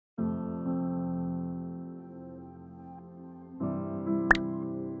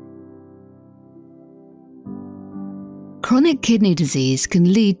Chronic kidney disease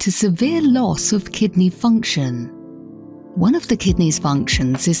can lead to severe loss of kidney function. One of the kidney's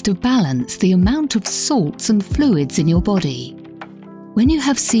functions is to balance the amount of salts and fluids in your body. When you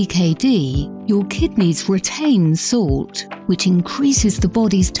have CKD, your kidneys retain salt, which increases the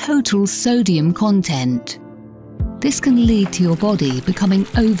body's total sodium content. This can lead to your body becoming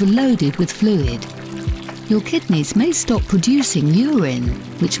overloaded with fluid. Your kidneys may stop producing urine,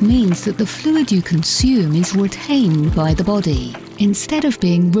 which means that the fluid you consume is retained by the body, instead of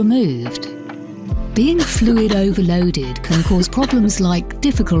being removed. Being fluid overloaded can cause problems like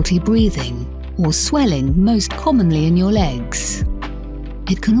difficulty breathing or swelling, most commonly in your legs.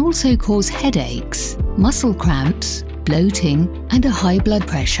 It can also cause headaches, muscle cramps, bloating, and a high blood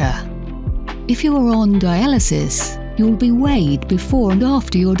pressure. If you are on dialysis, you'll be weighed before and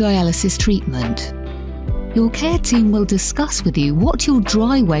after your dialysis treatment. Your care team will discuss with you what your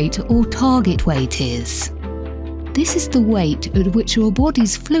dry weight or target weight is. This is the weight at which your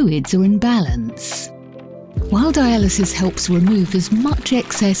body's fluids are in balance. While dialysis helps remove as much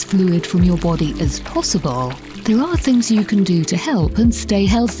excess fluid from your body as possible, there are things you can do to help and stay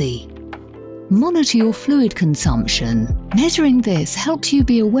healthy. Monitor your fluid consumption. Measuring this helps you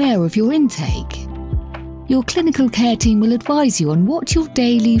be aware of your intake. Your clinical care team will advise you on what your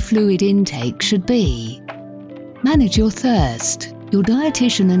daily fluid intake should be. Manage your thirst. Your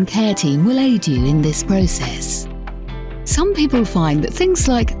dietitian and care team will aid you in this process. Some people find that things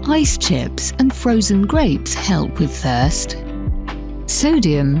like ice chips and frozen grapes help with thirst.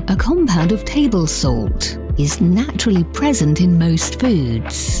 Sodium, a compound of table salt, is naturally present in most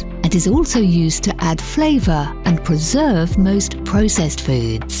foods and is also used to add flavour and preserve most processed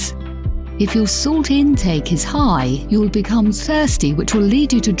foods. If your salt intake is high, you'll become thirsty, which will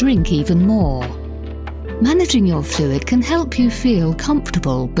lead you to drink even more. Managing your fluid can help you feel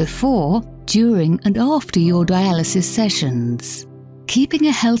comfortable before, during, and after your dialysis sessions. Keeping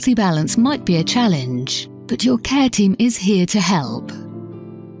a healthy balance might be a challenge, but your care team is here to help.